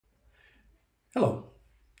Hello,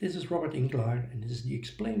 this is Robert Inkelaar and this is the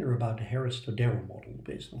explainer about the Harris-Todaro model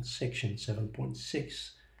based on section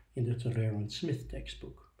 7.6 in the Todaro and Smith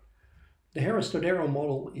textbook. The Harris-Todaro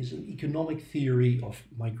model is an economic theory of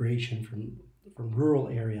migration from rural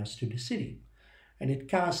areas to the city, and it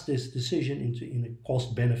casts this decision in a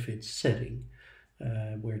cost-benefit setting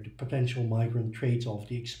where the potential migrant trades off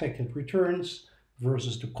the expected returns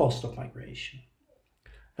versus the cost of migration.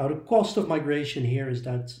 Now, the cost of migration here is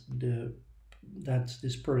that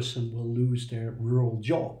this person will lose their rural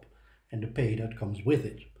job and the pay that comes with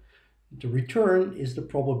it. The return is the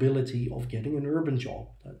probability of getting an urban job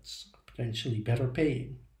that's potentially better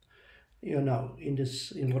paying. In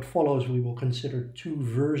what follows, we will consider two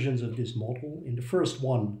versions of this model. In the first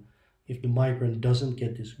one, if the migrant doesn't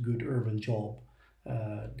get this good urban job,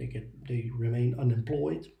 they remain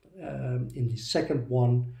unemployed. In the second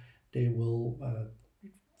one, they will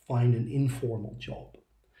find an informal job.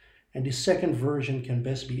 And this second version can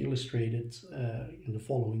best be illustrated in the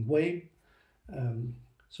following way.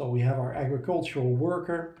 So we have our agricultural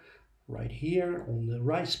worker right here on the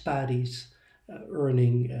rice paddies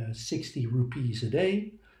earning 60 rupees a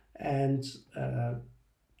day. And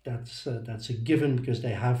that's a given because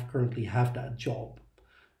they currently have that job.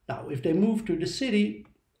 Now, if they move to the city,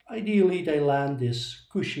 ideally they land this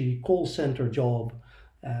cushy call center job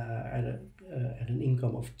at an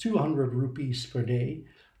income of 200 rupees per day.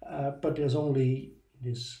 But there's only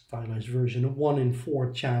this stylized version, a 1 in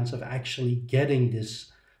 4 chance of actually getting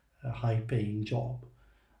this high-paying job.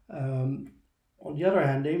 On the other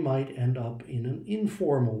hand, they might end up in an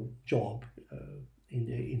informal job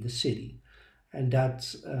in the city, and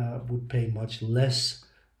that would pay much less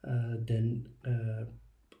than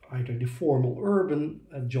either the formal urban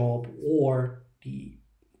job or the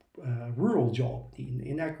rural job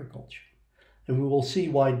in agriculture. And we will see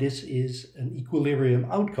why this is an equilibrium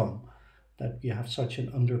outcome, that you have such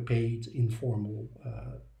an underpaid informal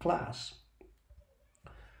class.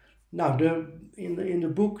 Now, in the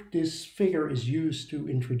book, this figure is used to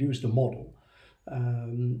introduce the model.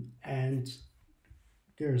 And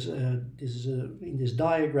in this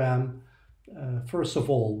diagram, first of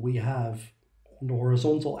all, we have on the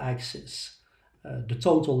horizontal axis the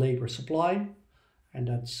total labor supply, and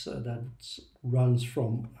that runs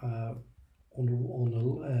from on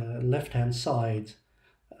the left-hand side,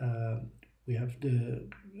 we have the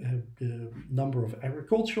number of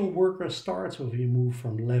agricultural workers starts. So if you move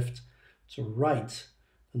from left to right,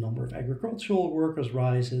 the number of agricultural workers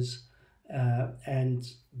rises. And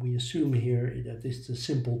we assume here that this is a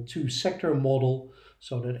simple two-sector model,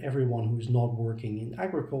 so that everyone who's not working in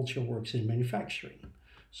agriculture works in manufacturing.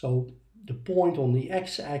 So the point on the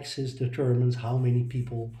x-axis determines how many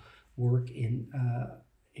people work in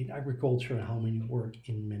agriculture and how many work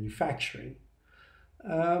in manufacturing.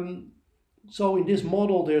 So in this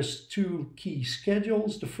model, there's two key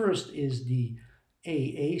schedules. The first is the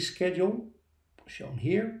AA schedule, shown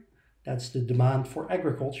here. That's the demand for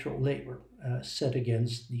agricultural labor set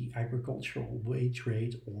against the agricultural wage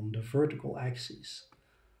rate on the vertical axis,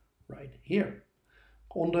 right here.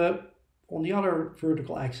 On the other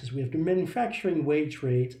vertical axis, we have the manufacturing wage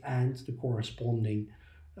rate and the corresponding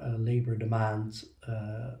labor demand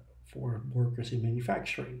for workers in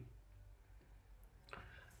manufacturing.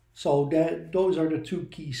 So those are the two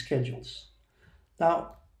key schedules.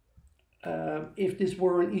 Now, if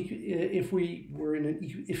we were in an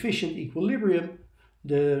efficient equilibrium,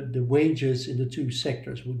 the wages in the two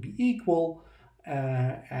sectors would be equal,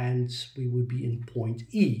 and we would be in point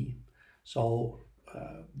E. So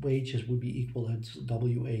wages would be equal at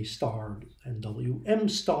WA star and WM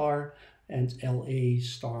star, and LA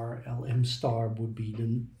star, LM star would be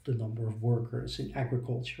the number of workers in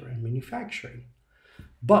agriculture and manufacturing.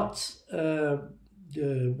 But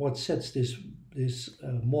what sets this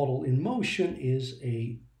model in motion is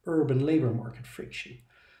a urban labor market friction.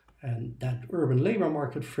 And that urban labor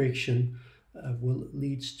market friction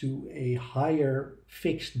leads to a higher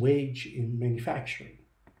fixed wage in manufacturing.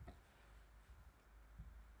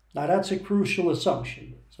 Now that's a crucial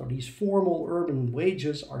assumption. So these formal urban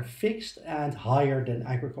wages are fixed and higher than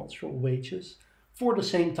agricultural wages for the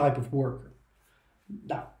same type of worker.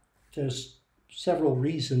 Now, there's several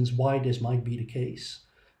reasons why this might be the case.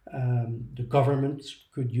 The government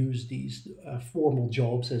could use these formal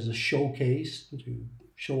jobs as a showcase to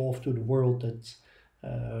show off to the world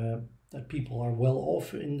that people are well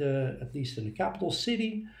off at least in the capital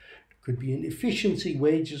city. There could be an efficiency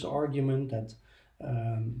wages argument that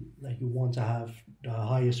you want to have the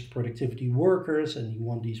highest productivity workers, and you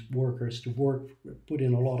want these workers to put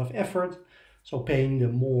in a lot of effort. So paying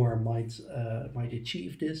them more might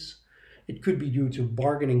achieve this. It could be due to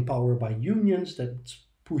bargaining power by unions that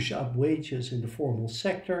push up wages in the formal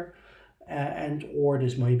sector, and or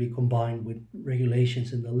this may be combined with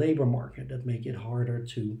regulations in the labor market that make it harder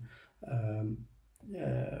to um,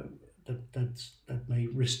 that may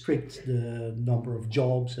restrict the number of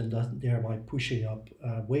jobs and thereby pushing up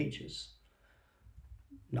wages.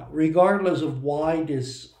 Now, regardless of why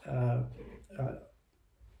uh,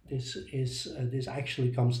 this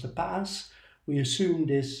actually comes to pass, we assume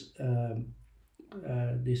this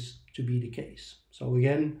to be the case. So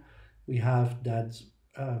again, we have that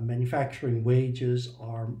manufacturing wages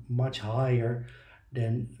are much higher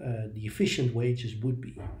than the efficient wages would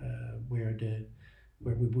be,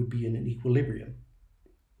 where we would be in an equilibrium.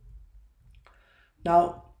 Now,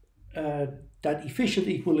 that efficient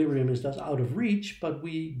equilibrium is thus out of reach, but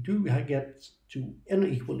we do get to an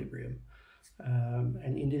equilibrium.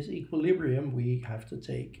 And in this equilibrium, we have to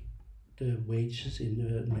take the wages in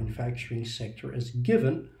the manufacturing sector as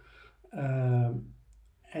given,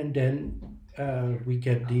 and then we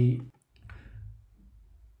get the.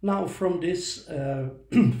 Now from this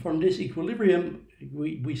from this equilibrium,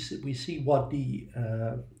 we see what the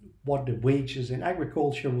wages in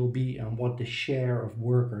agriculture will be and what the share of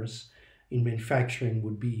workers in manufacturing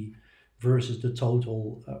would be versus the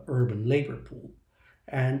total urban labor pool.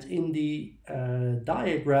 And in the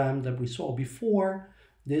diagram that we saw before,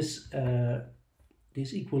 this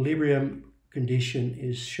equilibrium condition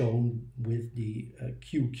is shown with the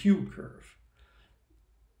QQ curve.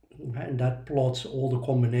 And that plots all the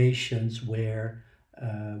combinations where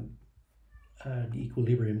the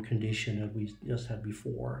equilibrium condition that we just had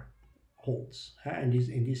before holds. And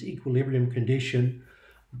in this equilibrium condition,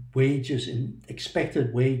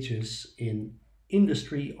 expected wages in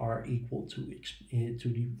industry are equal to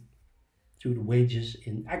the wages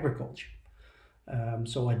in agriculture.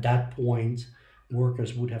 So at that point,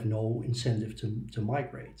 workers would have no incentive to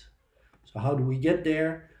migrate. So how do we get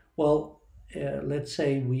there? Well, let's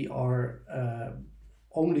say we are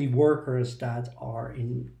only workers that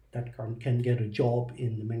can get a job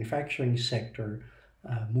in the manufacturing sector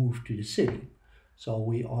move to the city. So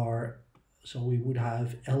we would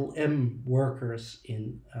have LM workers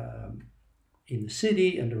in the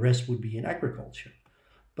city, and the rest would be in agriculture.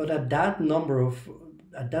 But at that level,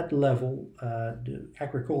 the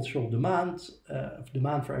agricultural demand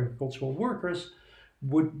for agricultural workers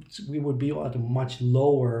we would be at a much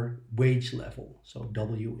lower wage level, so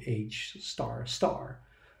WH star star.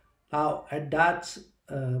 Now at that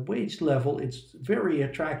wage level, it's very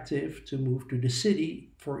attractive to move to the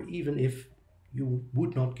city, for even if you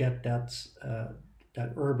would not get that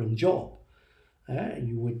urban job.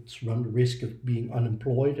 You would run the risk of being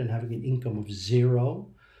unemployed and having an income of zero.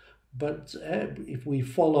 But if we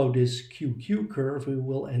follow this QQ curve, we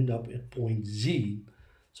will end up at point Z.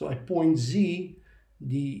 So at point Z,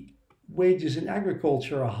 the wages in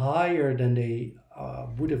agriculture are higher than they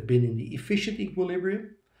would have been in the efficient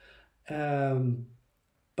equilibrium,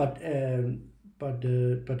 but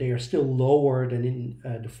they are still lower than in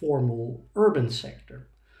the formal urban sector.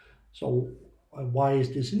 So why is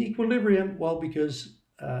this an equilibrium? Well, because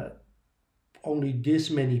only this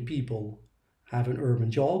many people have an urban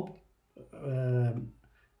job,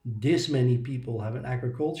 this many people have an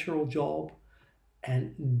agricultural job,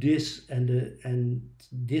 and this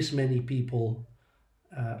many people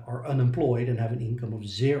are unemployed and have an income of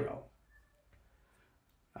zero.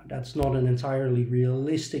 That's not an entirely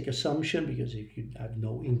realistic assumption, because if you have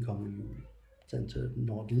no income, you tend to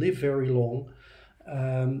not live very long.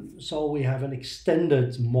 So we have an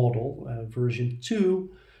extended model, version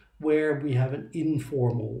 2, where we have an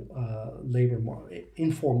informal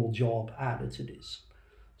informal job added to this.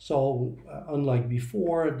 So unlike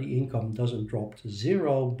before, the income doesn't drop to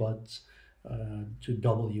zero, but to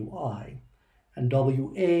WI. And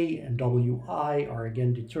WA and WI are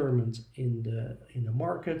again determined in the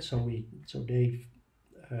market. So they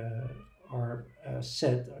are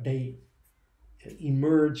set. They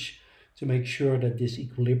emerge to make sure that this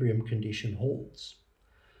equilibrium condition holds.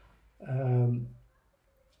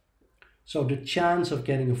 So the chance of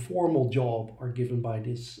getting a formal job are given by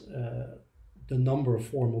this the number of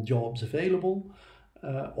formal jobs available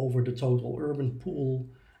over the total urban pool,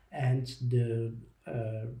 and the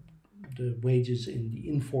wages in the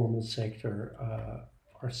informal sector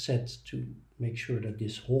are set to make sure that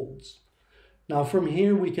this holds. Now from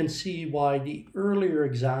here we can see why the earlier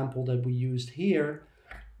example that we used here,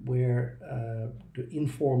 where the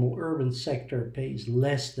informal urban sector pays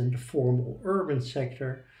less than the formal urban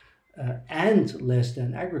sector and less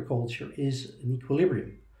than agriculture, is an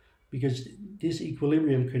equilibrium, because this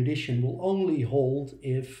equilibrium condition will only hold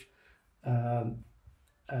if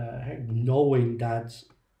knowing that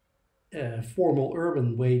formal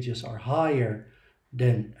urban wages are higher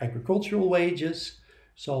than agricultural wages.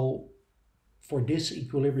 So for this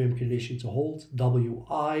equilibrium condition to hold,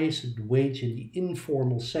 WI, so the wage in the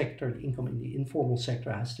informal sector, the income in the informal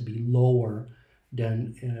sector has to be lower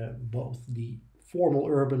than both the formal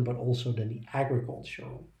urban but also than the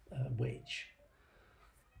agricultural wage.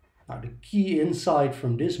 Now the key insight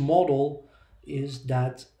from this model is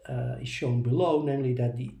that is shown below, namely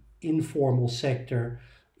that the informal sector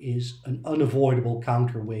is an unavoidable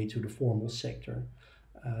counterweight to the formal sector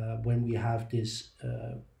when we have this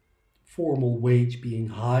formal wage being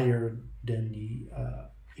higher than the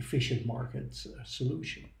efficient market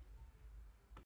solution.